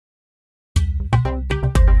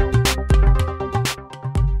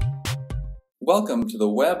Welcome to the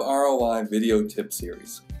Web ROI video tip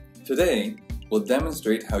series. Today, we'll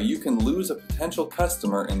demonstrate how you can lose a potential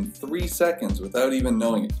customer in 3 seconds without even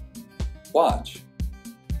knowing it. Watch.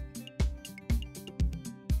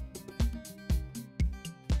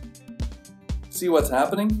 See what's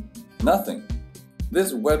happening? Nothing.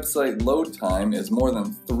 This website load time is more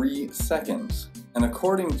than 3 seconds, and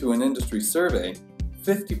according to an industry survey,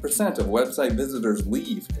 50% of website visitors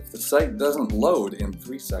leave if the site doesn't load in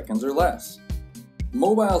 3 seconds or less.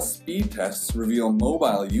 Mobile speed tests reveal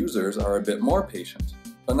mobile users are a bit more patient,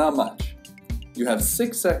 but not much. You have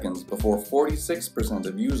 6 seconds before 46%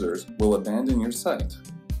 of users will abandon your site.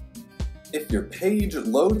 If your page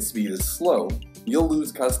load speed is slow, you'll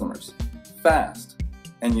lose customers fast,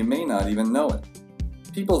 and you may not even know it.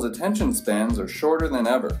 People's attention spans are shorter than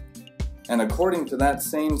ever, and according to that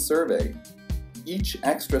same survey, each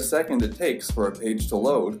extra second it takes for a page to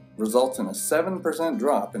load results in a 7%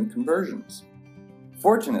 drop in conversions.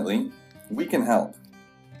 Fortunately, we can help.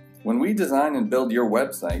 When we design and build your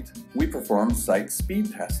website, we perform site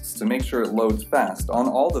speed tests to make sure it loads fast on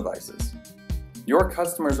all devices. Your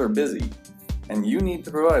customers are busy, and you need to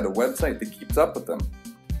provide a website that keeps up with them.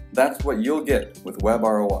 That's what you'll get with Web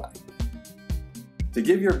ROI. To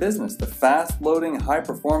give your business the fast-loading,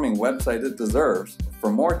 high-performing website it deserves,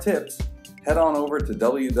 for more tips, head on over to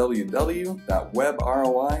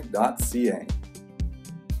www.webroi.ca.